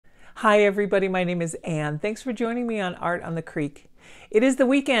Hi everybody, my name is Anne. Thanks for joining me on Art on the Creek. It is the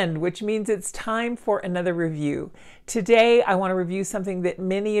weekend, which means it's time for another review. Today I want to review something that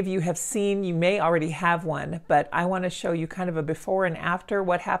many of you have seen. You may already have one, but I want to show you kind of a before and after,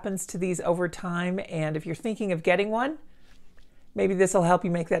 what happens to these over time, and if you're thinking of getting one, maybe this will help you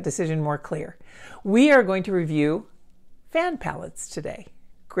make that decision more clear. We are going to review fan palettes today.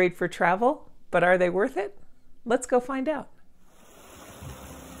 Great for travel, but are they worth it? Let's go find out.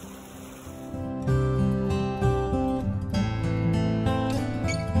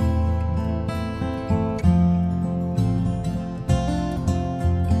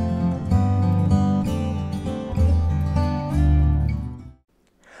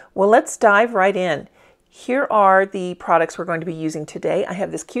 Well, let's dive right in. Here are the products we're going to be using today. I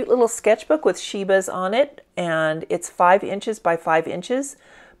have this cute little sketchbook with Shibas on it, and it's 5 inches by 5 inches.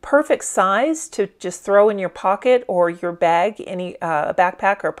 Perfect size to just throw in your pocket or your bag, any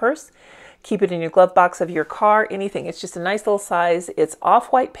backpack or purse. Keep it in your glove box of your car, anything. It's just a nice little size. It's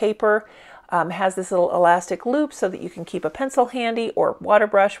off-white paper, has this little elastic loop so that you can keep a pencil handy or water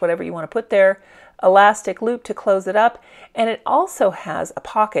brush, whatever you want to put there. Elastic loop to close it up, and it also has a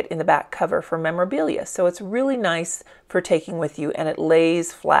pocket in the back cover for memorabilia, so it's really nice for taking with you, and it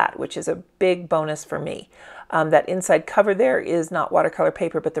lays flat, which is a big bonus for me. That inside cover there is not watercolor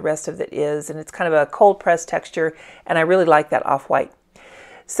paper, but the rest of it is, and it's kind of a cold press texture, and I really like that off-white.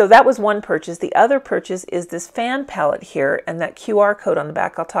 So that was one purchase. The other purchase is this fan palette here, and that QR code on the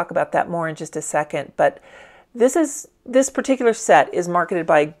back. I'll talk about that more in just a second, but this particular set is marketed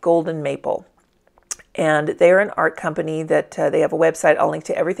by Golden Maple. And they're an art company that they have a website. I'll link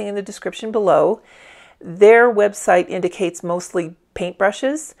to everything in the description below. Their website indicates mostly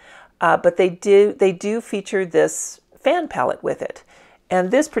paintbrushes, but they do feature this fan palette with it. And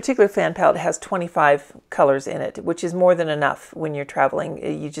this particular fan palette has 25 colors in it, which is more than enough when you're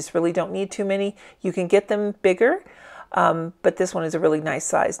traveling. You just really don't need too many. You can get them bigger, but this one is a really nice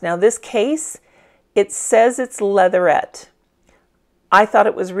size. Now this case, it says it's leatherette. I thought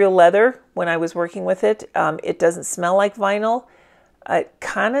it was real leather when I was working with it. It doesn't smell like vinyl. It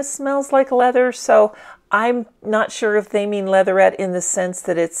kind of smells like leather, so I'm not sure if they mean leatherette in the sense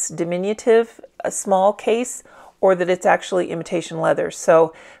that it's diminutive, a small case, or that it's actually imitation leather.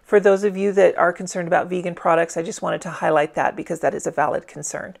 So for those of you that are concerned about vegan products, I just wanted to highlight that because that is a valid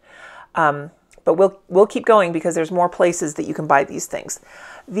concern. But we'll keep going because there's more places that you can buy these things.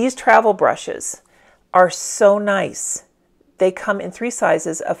 These travel brushes are so nice. They come in 3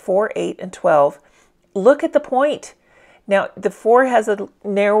 sizes of 4, 8, and 12. Look at the point. Now, the 4 has a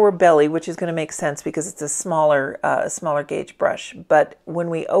narrower belly, which is going to make sense because it's a smaller gauge brush. But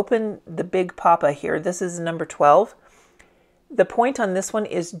when we open the big papa here, this is number 12. The point on this one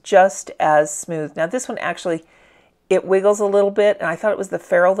is just as smooth. Now, this one actually, it wiggles a little bit, and I thought it was the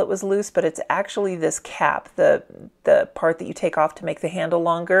ferrule that was loose, but it's actually this cap, the part that you take off to make the handle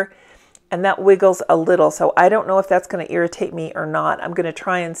longer. And that wiggles a little, so I don't know if that's going to irritate me or not. I'm going to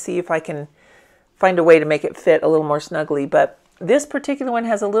try and see if I can find a way to make it fit a little more snugly. But this particular one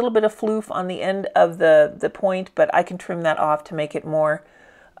has a little bit of floof on the end of the point, but I can trim that off to make it more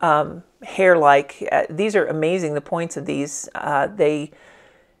hair-like. These are amazing, the points of these. They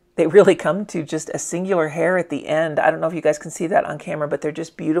really come to just a singular hair at the end. I don't know if you guys can see that on camera, but they're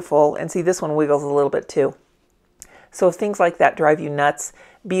just beautiful. And see, this one wiggles a little bit too. So if things like that drive you nuts,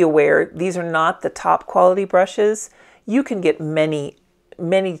 be aware, these are not the top quality brushes. You can get many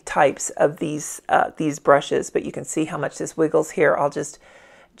types of these brushes, but you can see how much this wiggles here. I'll just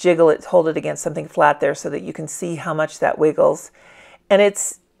jiggle it, hold it against something flat there so that you can see how much that wiggles. And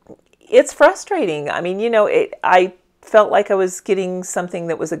it's frustrating. I mean, you know, I felt like I was getting something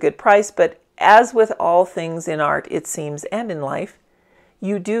that was a good price, but as with all things in art, it seems, and in life,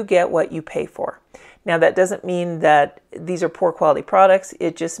 you do get what you pay for. Now, that doesn't mean that these are poor quality products.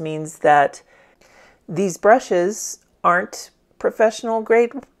 It just means that these brushes aren't professional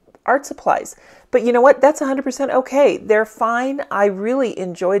grade art supplies. But you know what? That's 100% okay. They're fine. I really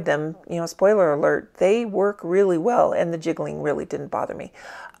enjoyed them. You know, spoiler alert, they work really well, and the jiggling really didn't bother me.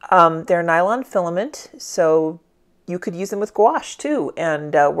 They're nylon filament, so you could use them with gouache too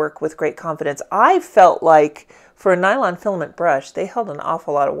and work with great confidence. I felt like for a nylon filament brush, they held an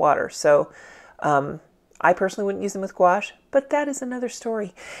awful lot of water. So I personally wouldn't use them with gouache, but that is another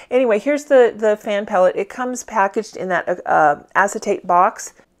story. Anyway, here's the fan palette. It comes packaged in that acetate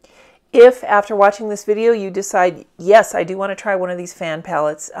box. If after watching this video you decide, yes, I do want to try one of these fan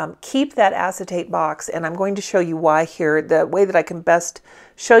palettes, keep that acetate box, and I'm going to show you why here. The way that I can best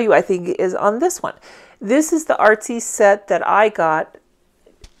show you, I think, is on this one. This is the Artsy set that I got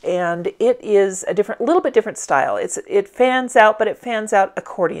and it is a little bit different style. It fans out, but it fans out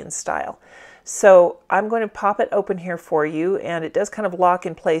accordion style. So I'm going to pop it open here for you, and it does kind of lock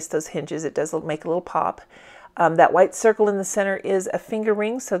in place those hinges. It does make a little pop. That white circle in the center is a finger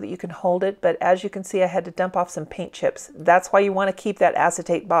ring so that you can hold it, but as you can see, I had to dump off some paint chips. That's why you want to keep that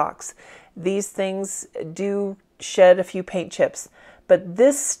acetate box. These things do shed a few paint chips, but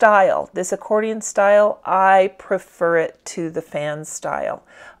this style, this accordion style, I prefer it to the fan style.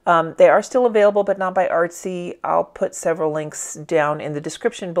 They are still available, but not by Artsy. I'll put several links down in the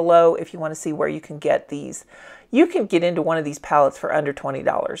description below if you want to see where you can get these. You can get into one of these palettes for under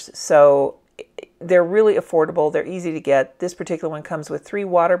 $20, so they're really affordable. They're easy to get. This particular one comes with 3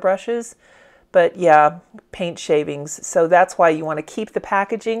 water brushes, but yeah, paint shavings. So that's why you want to keep the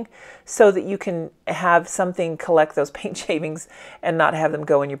packaging so that you can have something collect those paint shavings and not have them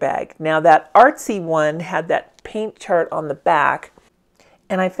go in your bag. Now that Artsy one had that paint chart on the back,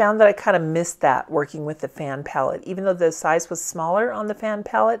 and I found that I kind of missed that working with the fan palette. Even though the size was smaller on the fan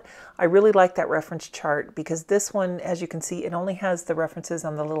palette, I really like that reference chart because this one, as you can see, it only has the references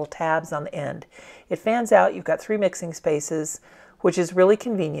on the little tabs on the end. It fans out. You've got 3 mixing spaces, which is really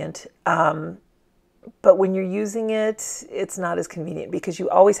convenient. But when you're using it, it's not as convenient because you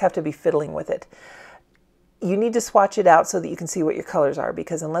always have to be fiddling with it. You need to swatch it out so that you can see what your colors are,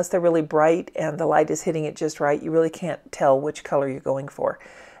 because unless they're really bright and the light is hitting it just right, you really can't tell which color you're going for.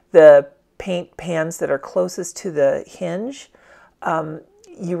 The paint pans that are closest to the hinge,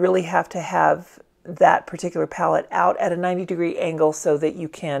 you really have to have that particular palette out at a 90-degree angle so that you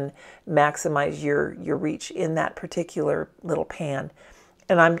can maximize your reach in that particular little pan.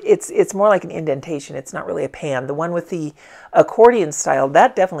 And it's more like an indentation. It's not really a pan. The one with the accordion style,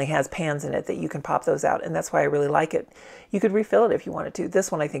 that definitely has pans in it that you can pop those out, and that's why I really like it. You could refill it if you wanted to.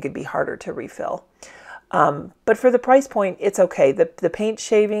 This one I think it'd be harder to refill. But for the price point, it's okay. The paint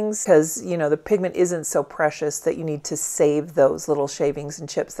shavings, because you know the pigment isn't so precious that you need to save those little shavings and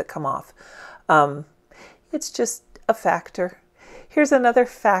chips that come off. It's just a factor. Here's another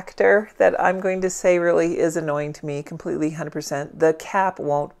factor that I'm going to say really is annoying to me completely 100%. The cap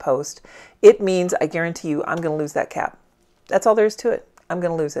won't post. It means, I guarantee you, I'm going to lose that cap. That's all there is to it. I'm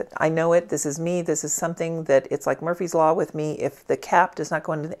going to lose it. I know it. This is me. This is something that it's like Murphy's Law with me. If the cap does not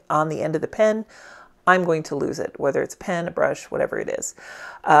go on the end of the pen, I'm going to lose it, whether it's a pen, a brush, whatever it is.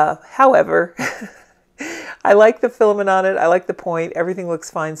 However, I like the filament on it. I like the point. Everything looks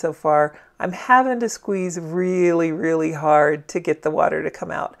fine so far. I'm having to squeeze really, really hard to get the water to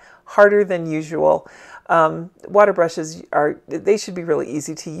come out. Harder than usual. Water brushes they should be really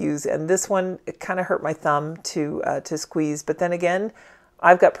easy to use. And this one, it kind of hurt my thumb to squeeze. But then again,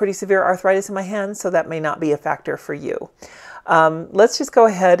 I've got pretty severe arthritis in my hands, so that may not be a factor for you. Let's just go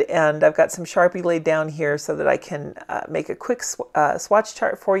ahead, and I've got some Sharpie laid down here so that I can make a quick swatch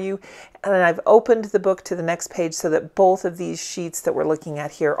chart for you. And then I've opened the book to the next page so that both of these sheets that we're looking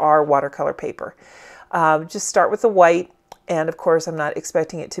at here are watercolor paper. Just start with the white, and of course I'm not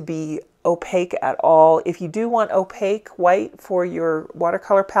expecting it to be opaque at all. If you do want opaque white for your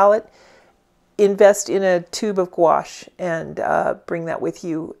watercolor palette, invest in a tube of gouache and bring that with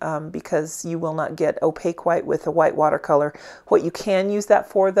you because you will not get opaque white with a white watercolor. What you can use that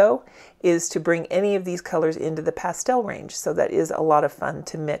for, though, is to bring any of these colors into the pastel range. So that is a lot of fun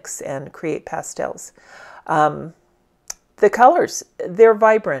to mix and create pastels. The colors, they're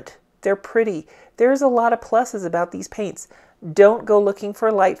vibrant, they're pretty. There's a lot of pluses about these paints. Don't go looking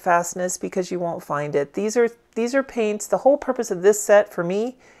for light fastness because you won't find it. These are paints. The whole purpose of this set for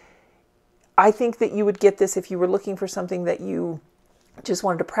me, I think that you would get this if you were looking for something that you just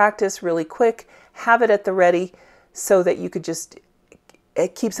wanted to practice really quick, have it at the ready so that you could just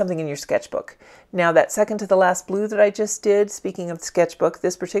keep something in your sketchbook. Now that second to the last blue that I just did, speaking of sketchbook,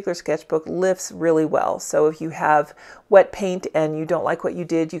 this particular sketchbook lifts really well. So if you have wet paint and you don't like what you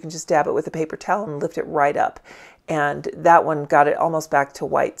did, you can just dab it with a paper towel and lift it right up. And that one got it almost back to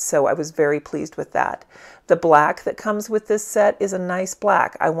white, so I was very pleased with that. The black that comes with this set is a nice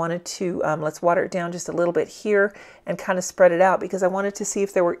black. I wanted to, let's water it down just a little bit here and kind of spread it out because I wanted to see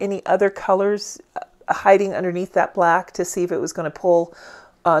if there were any other colors hiding underneath that black to see if it was going to pull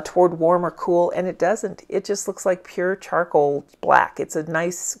toward warm or cool, and it doesn't. It just looks like pure charcoal black. It's a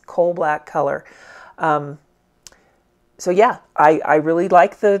nice coal black color. So yeah, I really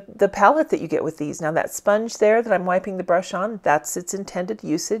like the palette that you get with these. Now that sponge there that I'm wiping the brush on, that's its intended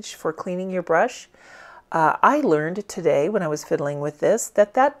usage for cleaning your brush. I learned today when I was fiddling with this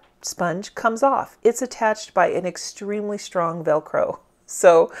that sponge comes off. It's attached by an extremely strong Velcro.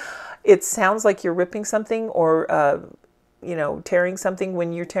 So it sounds like you're ripping something or you know, tearing something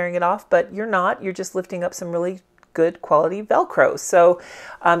when you're tearing it off, but you're not. You're just lifting up some really good quality Velcro. So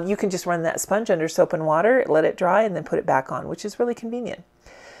you can just run that sponge under soap and water, let it dry, and then put it back on, which is really convenient.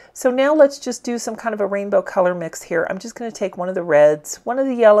 So now let's just do some kind of a rainbow color mix here. I'm just going to take one of the reds, one of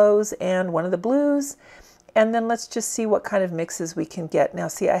the yellows, and one of the blues, and then let's just see what kind of mixes we can get. Now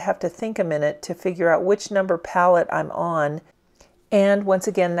see, I have to think a minute to figure out which number palette I'm on. And once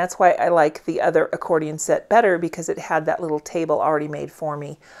again, that's why I like the other accordion set better, because it had that little table already made for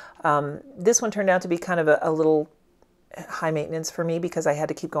me. This one turned out to be kind of a little high maintenance for me because I had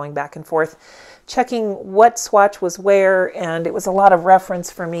to keep going back and forth, checking what swatch was where, and it was a lot of reference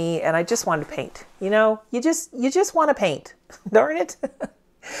for me, and I just wanted to paint. You know, you just want to paint, darn it.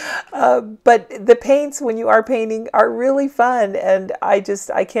 But the paints, when you are painting, are really fun, and I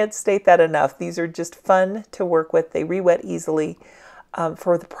can't state that enough. These are just fun to work with. They re-wet easily.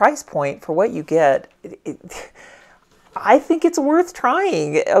 For the price point, for what you get, I think it's worth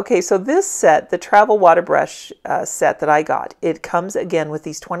trying. Okay, so this set, the travel water brush set that I got, it comes again with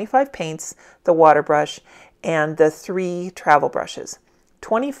these 25 paints, the water brush, and the 3 travel brushes.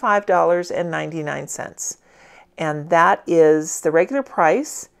 $25.99. And that is the regular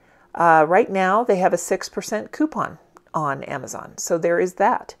price. Right now, they have a 6% coupon on Amazon. So there is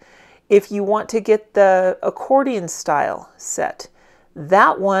that. If you want to get the accordion style set,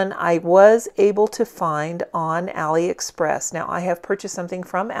 that one I was able to find on AliExpress. Now, I have purchased something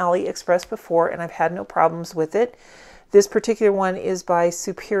from AliExpress before, and I've had no problems with it. This particular one is by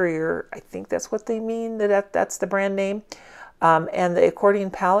Superior. I think that's what they mean, that's the brand name. And the accordion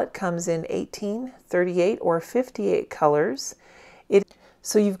palette comes in 18, 38, or 58 colors.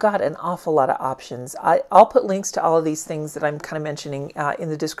 So you've got an awful lot of options. I'll put links to all of these things that I'm kind of mentioning in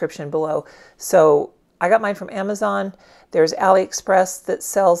the description below. So I got mine from Amazon. There's AliExpress that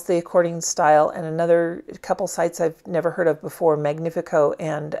sells the accordion style, and another couple sites I've never heard of before, Magnifico,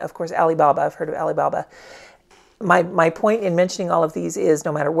 and of course Alibaba. I've heard of Alibaba. My point in mentioning all of these is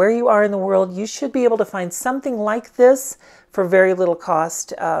no matter where you are in the world, you should be able to find something like this for very little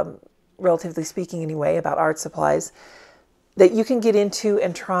cost, relatively speaking anyway, about art supplies, that you can get into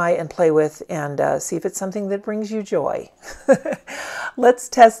and try and play with and see if it's something that brings you joy. Let's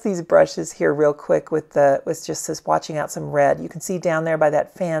test these brushes here real quick with just this watching out some red. You can see down there by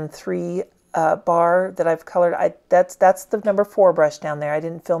that fan 3 bar that I've colored. That's the number 4 brush down there. I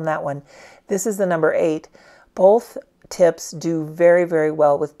didn't film that one. This is the number 8. Both tips do very, very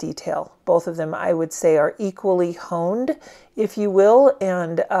well with detail. Both of them, I would say, are equally honed, if you will,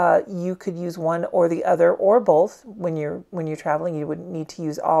 and you could use one or the other or both when you're traveling. You wouldn't need to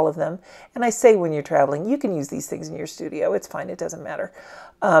use all of them. And I say when you're traveling, you can use these things in your studio. It's fine. It doesn't matter.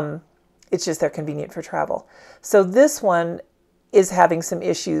 It's just they're convenient for travel. So this one is having some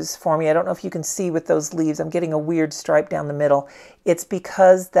issues for me. I don't know if you can see with those leaves. I'm getting a weird stripe down the middle. It's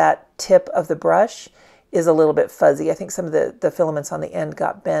because that tip of the brush is a little bit fuzzy. I think some of the filaments on the end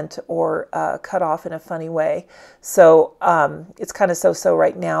got bent or cut off in a funny way. So it's kind of so-so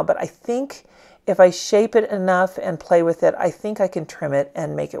right now, but I think if I shape it enough and play with it, I think I can trim it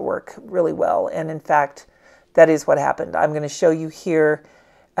and make it work really well. And in fact, that is what happened. I'm going to show you here.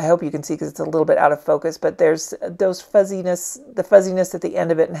 I hope you can see because it's a little bit out of focus, but there's the fuzziness at the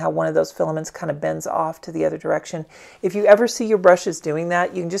end of it and how one of those filaments kind of bends off to the other direction. If you ever see your brushes doing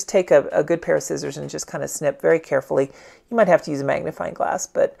that, you can just take a good pair of scissors and just kind of snip very carefully. You might have to use a magnifying glass,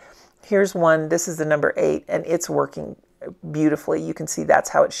 but here's one. This is the number 8, and it's working beautifully. You can see that's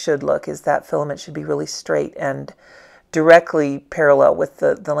how it should look, is that filament should be really straight and directly parallel with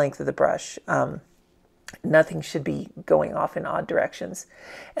the length of the brush. Nothing should be going off in odd directions.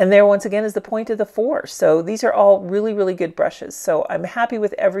 And there once again is the point of the 4. So these are all really, really good brushes. So I'm happy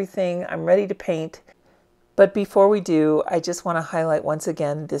with everything. I'm ready to paint. But before we do, I just want to highlight once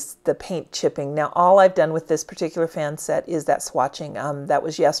again the paint chipping. Now all I've done with this particular fan set is that swatching. That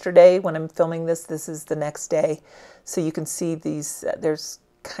was yesterday when I'm filming this. This is the next day. So you can see these, there's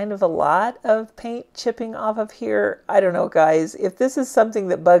kind of a lot of paint chipping off of here. I don't know, guys. If this is something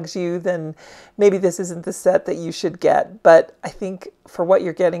that bugs you, then maybe this isn't the set that you should get. But I think for what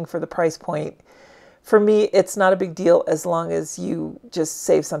you're getting for the price point, for me, it's not a big deal as long as you just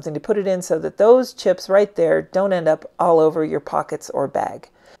save something to put it in so that those chips right there don't end up all over your pockets or bag.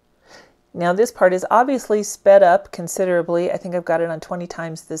 Now this part is obviously sped up considerably. I think I've got it on 20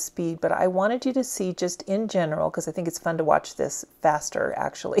 times the speed, but I wanted you to see just in general, because I think it's fun to watch this faster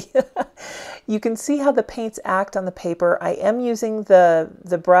actually. You can see how the paints act on the paper. I am using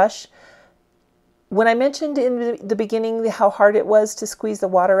the brush. When I mentioned in the beginning how hard it was to squeeze the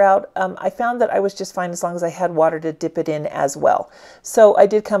water out, I found that I was just fine as long as I had water to dip it in as well. So I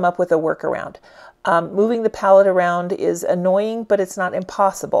did come up with a workaround. Moving the palette around is annoying, but it's not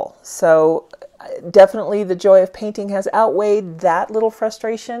impossible. So definitely the joy of painting has outweighed that little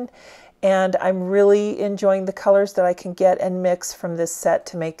frustration, and I'm really enjoying the colors that I can get and mix from this set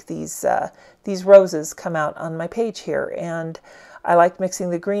to make these roses come out on my page here. And I like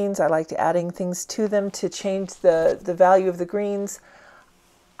mixing the greens. I liked adding things to them to change the value of the greens.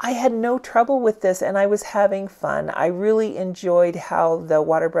 I had no trouble with this, and I was having fun. I really enjoyed how the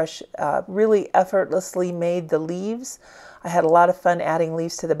water brush really effortlessly made the leaves. I had a lot of fun adding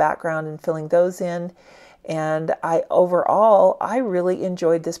leaves to the background and filling those in. And overall, I really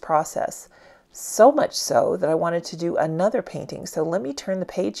enjoyed this process. So much so that I wanted to do another painting. So let me turn the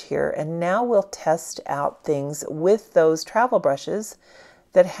page here, and now we'll test out things with those travel brushes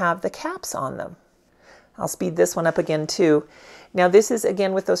that have the caps on them. I'll speed this one up again too. Now this is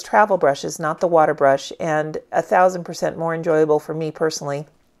again with those travel brushes, not the water brush, and 1000% more enjoyable for me personally,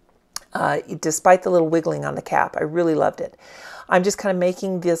 despite the little wiggling on the cap. I really loved it. I'm just kind of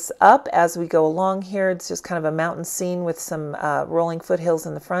making this up as we go along here. It's just kind of a mountain scene with some rolling foothills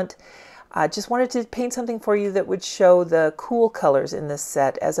in the front. I just wanted to paint something for you that would show the cool colors in this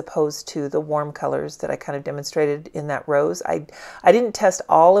set as opposed to the warm colors that I kind of demonstrated in that rose. I didn't test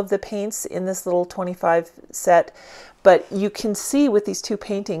all of the paints in this little 25 set, but you can see with these two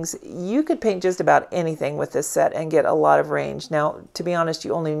paintings, you could paint just about anything with this set and get a lot of range. Now, to be honest,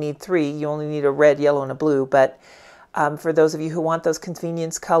 you only need 3. You only need a red, yellow, and a blue, but for those of you who want those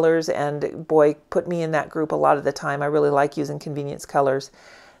convenience colors, and boy, put me in that group a lot of the time. I really like using convenience colors.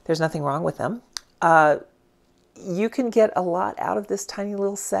 There's nothing wrong with them. You can get a lot out of this tiny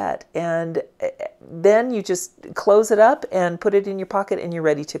little set, and then you just close it up and put it in your pocket and you're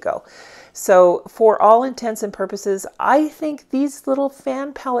ready to go. So for all intents and purposes, I think these little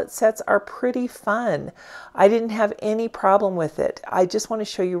fan palette sets are pretty fun. I didn't have any problem with it. I just want to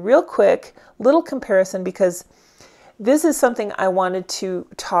show you real quick little comparison, because this is something I wanted to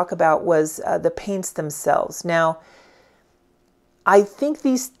talk about, was the paints themselves. Now, I think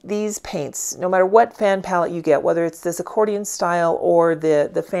these paints, no matter what fan palette you get, whether it's this accordion style or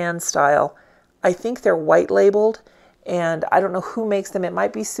the fan style, I think they're white labeled, and I don't know who makes them. It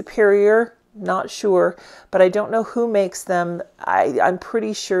might be Superior, not sure, but I don't know who makes them. I'm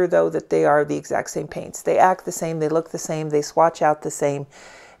pretty sure though that they are the exact same paints. They act the same, they look the same, they swatch out the same.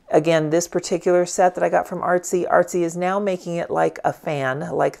 Again, this particular set that I got from Artsy, Artsy is now making it like a fan,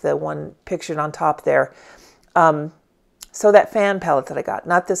 like the one pictured on top there. So that fan palette that I got,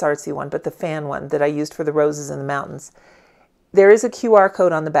 not this Artsy one, but the fan one that I used for the roses and the mountains, there is a QR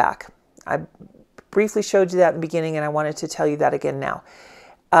code on the back. I briefly showed you that in the beginning, and I wanted to tell you that again now.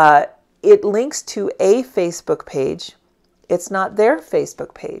 It links to a Facebook page. It's not their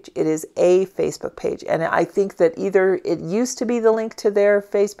Facebook page. It is a Facebook page. And I think that either it used to be the link to their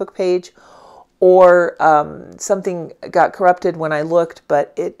Facebook page, or something got corrupted when I looked,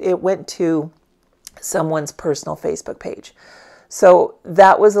 but it went to someone's personal Facebook page. So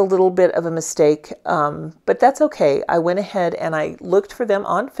that was a little bit of a mistake, but that's okay. I went ahead and I looked for them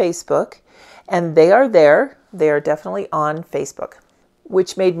on Facebook, and they are there. They are definitely on Facebook,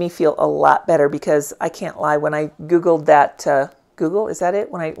 which made me feel a lot better, because I can't lie, when I Googled that, Google, is that it?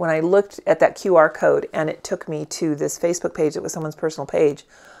 When I looked at that QR code and it took me to this Facebook page that was someone's personal page,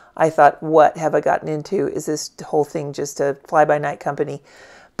 I thought, what have I gotten into? Is this whole thing just a fly-by-night company?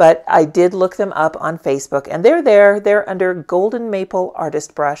 But I did look them up on Facebook, and they're there. They're under Golden Maple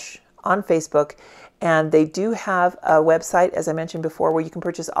Artist Brush on Facebook, and they do have a website, as I mentioned before, where you can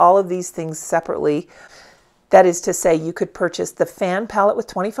purchase all of these things separately. That is to say, you could purchase the fan palette with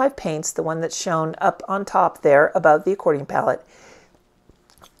 25 paints, the one that's shown up on top there above the accordion palette,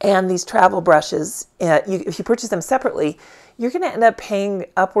 and these travel brushes. If you purchase them separately, you're going to end up paying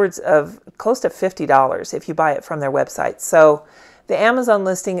upwards of close to $50 if you buy it from their website. So the Amazon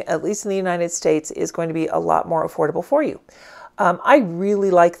listing, at least in the United States, is going to be a lot more affordable for you. I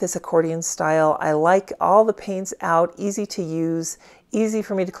really like this accordion style. I like all the paints out, easy to use, easy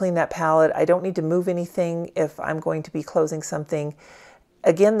for me to clean that palette. I don't need to move anything if I'm going to be closing something.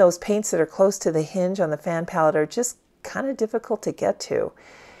 Again, those paints that are close to the hinge on the fan palette are just kind of difficult to get to.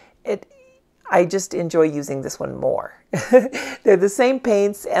 I just enjoy using this one more. They're the same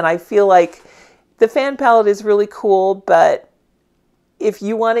paints, and I feel like the fan palette is really cool, but if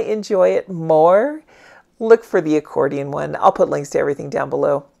you want to enjoy it more, look for the accordion one. I'll put links to everything down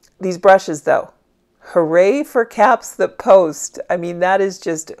below. These brushes though, hooray for caps that post. I mean, that is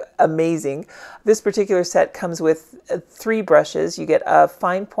just amazing. This particular set comes with 3 brushes. You get a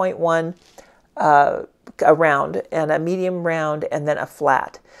fine point one, a round, and a medium round, and then a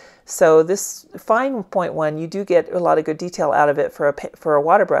flat. So this fine point one, you do get a lot of good detail out of it for a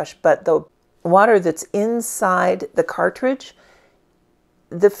water brush, but the water that's inside the cartridge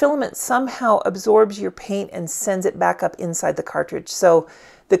the filament somehow absorbs your paint and sends it back up inside the cartridge. So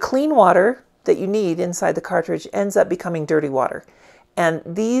the clean water that you need inside the cartridge ends up becoming dirty water. And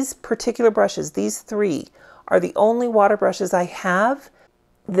these particular brushes, these three, are the only water brushes I have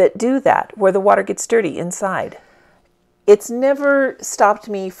that do that, where the water gets dirty inside. It's never stopped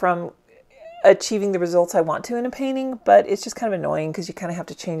me from achieving the results I want to in a painting, but it's just kind of annoying because you kind of have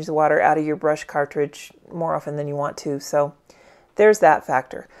to change the water out of your brush cartridge more often than you want to. So there's that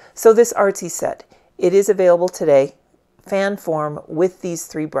factor. So this Artsy set, it is available today, fan form, with these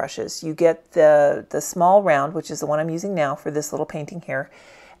three brushes. You get the small round, which is the one I'm using now for this little painting here.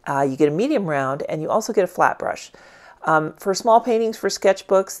 You get a medium round, and you also get a flat brush. For small paintings, for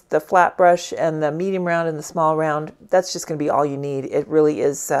sketchbooks, the flat brush and the medium round and the small round, that's just going to be all you need. It really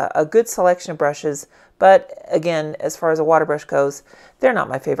is a good selection of brushes, but again, as far as a water brush goes, they're not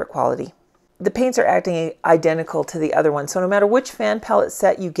my favorite quality. The paints are acting identical to the other one, so no matter which fan palette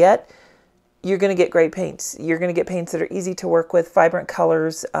set you get, you're going to get great paints. You're going to get paints that are easy to work with, vibrant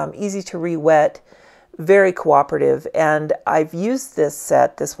colors, easy to re-wet, very cooperative. And I've used this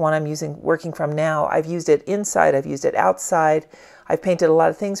set, this one I'm working from now. I've used it inside, I've used it outside. I've painted a lot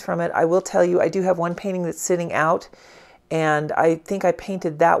of things from it. I will tell you, I do have one painting that's sitting out, and I think I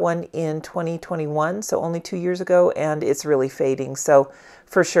painted that one in 2021, so only 2 years ago, and it's really fading. So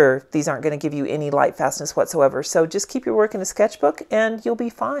for sure, these aren't going to give you any light fastness whatsoever. So just keep your work in a sketchbook and you'll be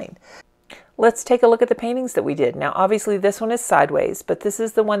fine. Let's take a look at the paintings that we did. Now, obviously this one is sideways, but this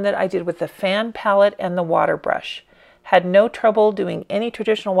is the one that I did with the fan palette and the water brush. Had no trouble doing any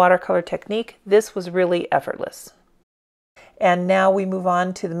traditional watercolor technique. This was really effortless. And now we move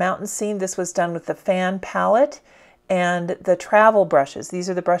on to the mountain scene. This was done with the fan palette and the travel brushes. These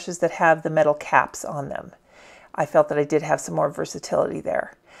are the brushes that have the metal caps on them. I felt that I did have some more versatility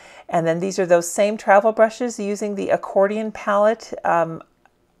there. And then these are those same travel brushes using the Accordion palette.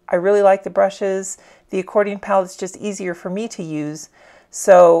 I really like the brushes. The Accordion palette's just easier for me to use.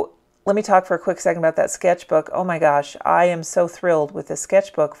 So let me talk for a quick second about that sketchbook. Oh my gosh, I am so thrilled with this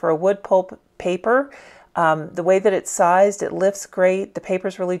sketchbook. For a wood pulp paper, the way that it's sized, it lifts great. The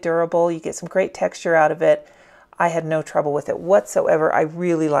paper's really durable. You get some great texture out of it. I had no trouble with it whatsoever. I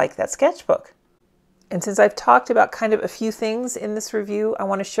really like that sketchbook. And since I've talked about kind of a few things in this review, I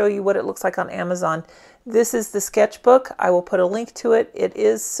want to show you what it looks like on Amazon. This is the sketchbook. I will put a link to it. It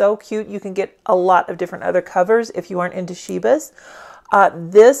is so cute. You can get a lot of different other covers if you aren't into Shibas.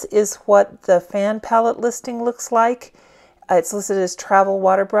 This is what the fan palette listing looks like. It's listed as travel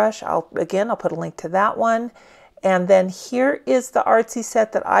water brush. I'll put a link to that one. And then here is the Artsy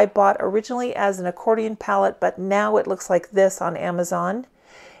set that I bought originally as an Accordion palette, but now it looks like this on Amazon.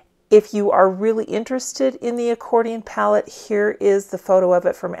 If you are really interested in the Accordion palette, here is the photo of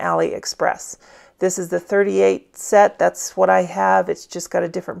it from AliExpress. This is the 38 set. That's what I have. It's just got a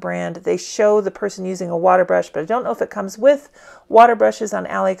different brand. They show the person using a water brush, but I don't know if it comes with water brushes on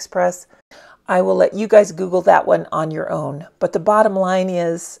AliExpress. I will let you guys Google that one on your own. But the bottom line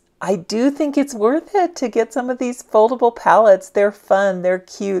is, I do think it's worth it to get some of these foldable palettes. They're fun, they're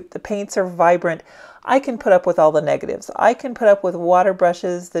cute, the paints are vibrant. I can put up with all the negatives. I can put up with water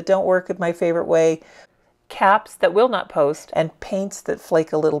brushes that don't work in my favorite way, caps that will not post, and paints that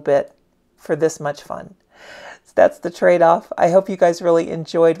flake a little bit for this much fun. So that's the trade-off. I hope you guys really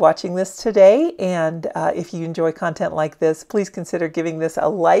enjoyed watching this today, and if you enjoy content like this, please consider giving this a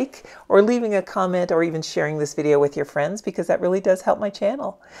like or leaving a comment or even sharing this video with your friends, because that really does help my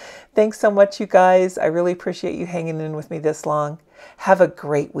channel. Thanks so much, you guys. I really appreciate you hanging in with me this long. Have a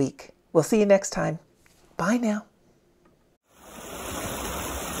great week. We'll see you next time. Bye now.